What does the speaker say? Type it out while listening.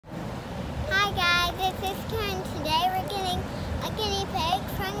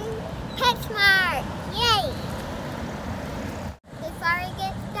PetSmart! Yay! Before we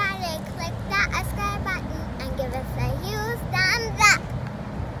get started, click that subscribe button and give us a huge thumbs up!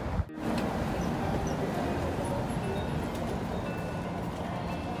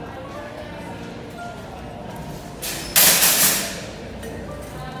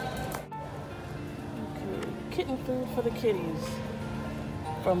 Kitten food for the kitties.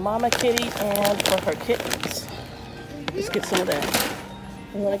 For Mama Kitty and for her kittens. Let's get some of that.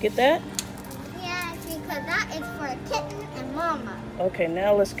 You want to get that? Yes, because that is for kitten and Mama. Okay,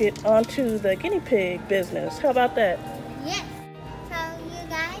 now let's get on to the guinea pig business. How about that? Yes. So you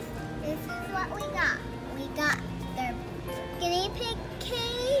guys, this is what we got. We got their guinea pig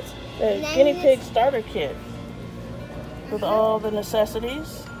cage. The guinea pig starter kit with all the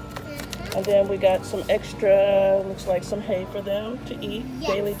necessities. And then we got some extra, looks like some hay for them to eat.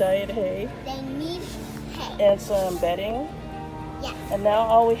 Yes. Daily diet hay. They need hay. And some bedding. Yes. And now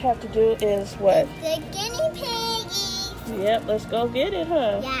all we have to do is what? The guinea piggies. Yep, let's go get it,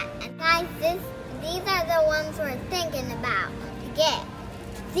 huh? Yeah, and guys, these are the ones we're thinking about to get.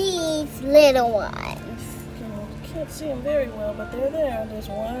 These little ones. You can't see them very well, but they're there. There's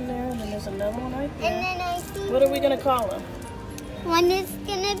one there, and then there's another one right there. And then I see. What are we gonna call them? One is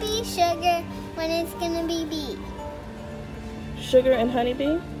gonna be Sugar, one is gonna be Bee. Sugar and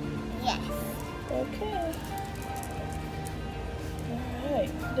Honeybee? Yes. Okay.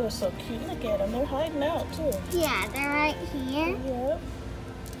 Alright. They're so cute. Look at them. They're hiding out too. Yeah, they're right here. Yep.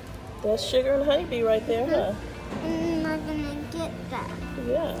 That's Sugar and Honeybee right there, huh? And we're gonna get that.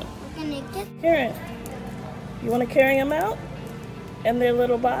 Yeah. We're gonna get Karen, you want to carry them out? In their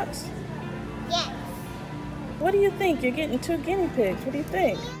little box? Yes. What do you think? You're getting 2 guinea pigs. What do you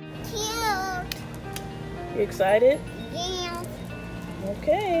think? Cute. You excited? Yeah.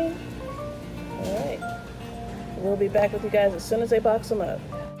 Okay. All right. We'll be back with you guys as soon as they box them up.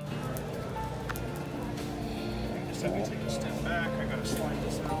 Just have me take a step back. I gotta slide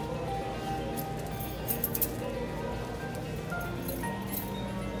this out.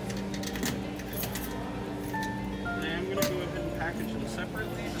 And I'm gonna go ahead and package them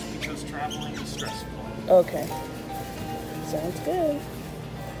separately just because traveling is stressful. Okay. Sounds good.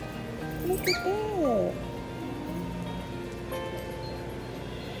 Look at that.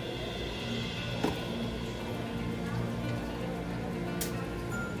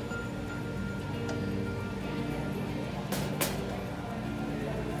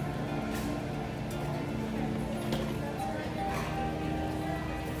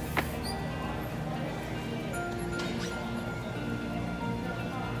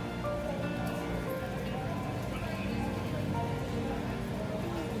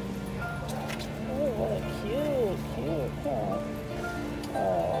 Cute, huh?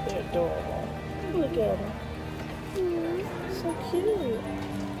 Oh, they're adorable. Look at them. So cute.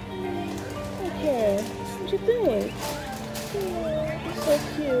 Okay, what you think? So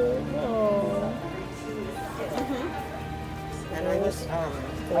cute. Oh. And I was,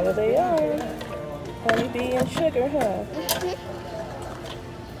 There they are. Honeybee and Sugar, huh?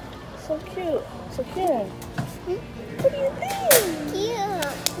 So cute. So Karen, what do you think?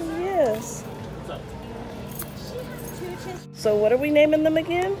 Cute. Yes. So what are we naming them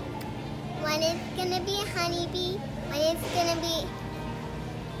again? One is gonna be Honeybee. One is gonna be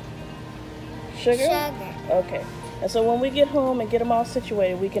Sugar? Sugar. Okay. And so when we get home and get them all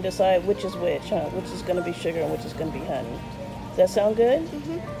situated, we can decide which is which, huh? Which is going to be Sugar and which is going to be Honey. Does that sound good?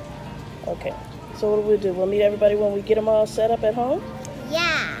 Mm-hmm. Okay. So what do we'll do? We'll meet everybody when we get them all set up at home?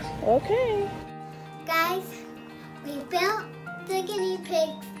 Yeah. Okay. Guys, we built the guinea pig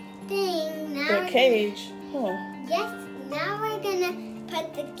thing. Now Their cage. Huh. Yes, now we're gonna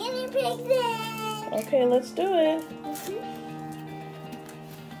put the guinea pigs in. Okay, let's do it.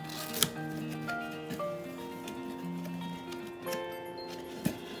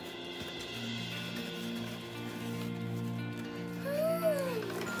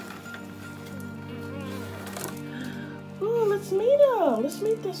 Ooh, let's meet them. Let's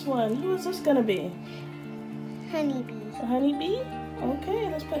meet this one. Who is this gonna be? Honeybee. A honeybee? Okay,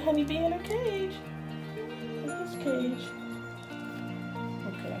 let's put Honeybee in her cage. In his cage.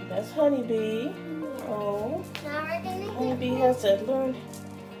 Okay, that's Honeybee. Oh, Now we're gonna Honeybee has to learn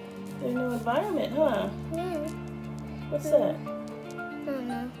their new environment, huh? Yeah. What's that? Oh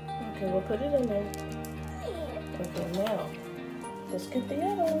no. Okay, we'll put it in there. Okay, now let's get the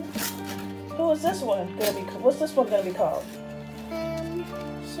other one. Who is this one gonna be? What's this one gonna be called?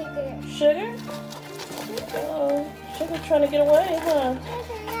 Sugar. Sugar? Oh, Sugar trying to get away, huh?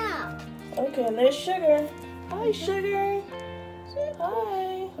 No. Okay, and there's Sugar. Hi, Sugar.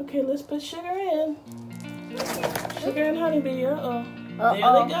 Hi. Okay, let's put Sugar in. Sugar and Honeybee. Uh-oh. There they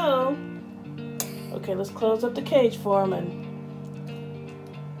go. Okay, let's close up the cage for them and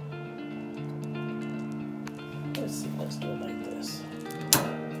let's see, let's do it like this.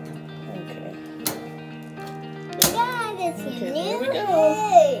 Okay. Okay, there we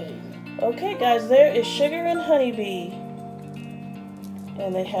go. Okay, guys, there is Sugar and Honeybee.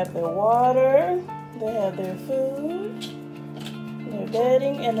 And they have their water, they have their food, their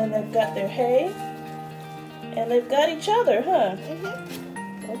bedding, and then they've got their hay. And they've got each other, huh?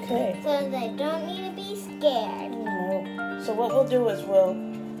 Okay. So they don't need to be scared. No. So what we'll do is we'll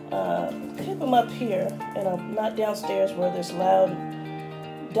keep them up here, not downstairs where there's loud.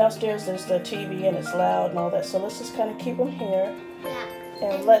 Downstairs there's the TV and it's loud and all that. So let's just kind of keep them here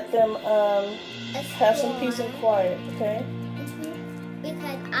and let them have some peace and quiet, okay?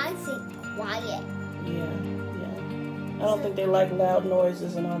 Because I say quiet. Yeah. I don't think they like loud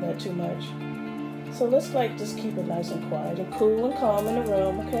noises and all that too much. So let's just keep it nice and quiet and cool and calm in the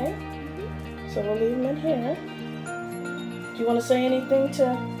room, okay? So we'll leave them in here. Do you want to say anything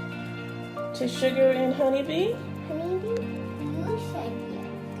to Sugar and Honeybee? Honeybee, you said you're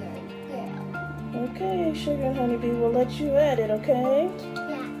a good girl. Okay, Sugar and Honeybee, we'll let you at it, okay?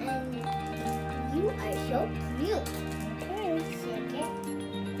 Yeah, and you are so cute. Okay. Sugar.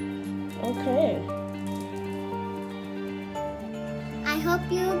 Okay. I hope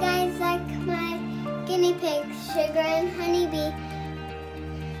you guys like my guinea pigs, Sugar and Honeybee.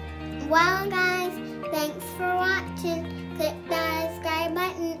 Well, guys, thanks for watching. Click the subscribe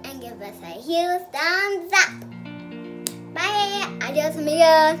button and give us a huge thumbs up. Bye. Adios,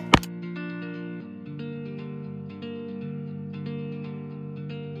 amigos.